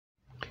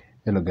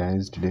Hello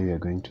guys, today we are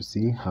going to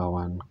see how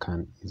one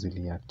can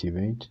easily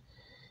activate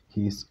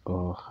his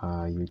or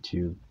her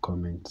YouTube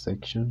comment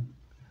section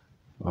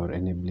or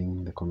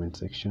enabling the comment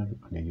section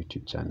on your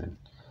YouTube channel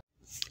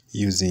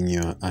using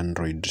your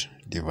Android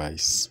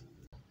device.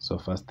 So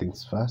first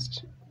things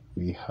first,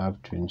 we have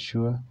to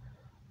ensure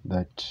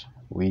that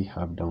we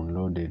have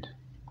downloaded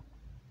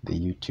the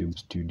YouTube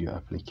Studio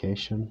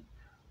application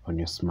on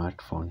your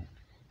smartphone.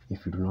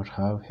 If you do not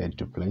have, head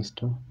to Play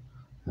Store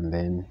and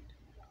then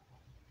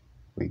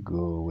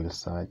we'll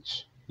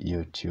search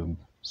YouTube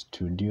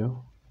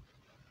Studio.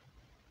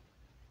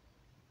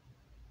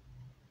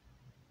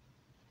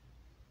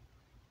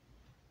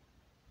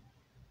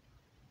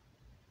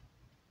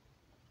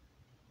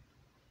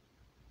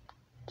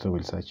 So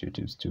we'll search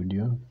YouTube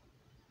Studio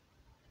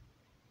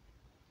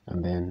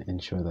and then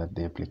ensure that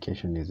the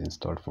application is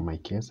installed. For my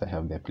case, I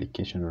have the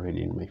application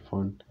already in my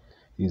phone.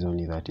 It's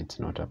only that it's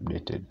not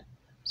updated,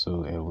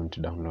 so I want to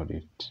download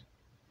it.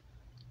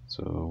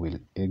 So we'll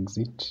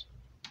exit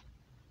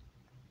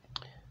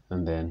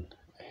and then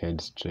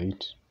head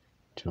straight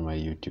to my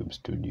YouTube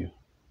Studio.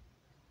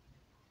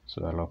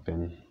 So I'll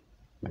open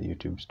my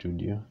YouTube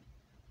Studio,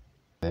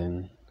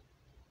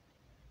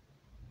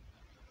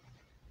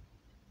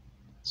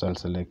 so I'll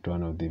select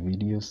one of the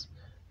videos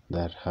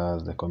that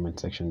has the comment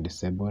section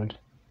disabled.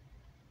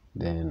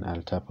 Then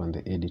I'll tap on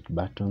the edit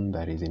button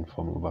that is in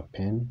form of a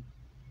pen.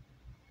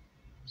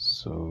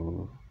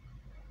 So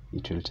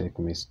it will take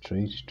me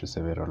straight to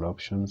several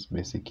options,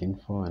 basic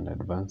info and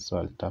advanced. So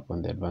I'll tap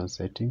on the advanced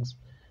settings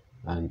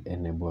and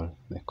enable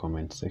the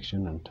comment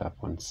section and tap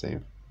on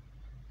save.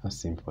 As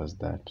simple as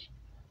that.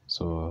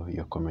 So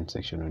your comment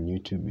section on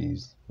YouTube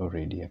is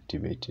already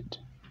activated.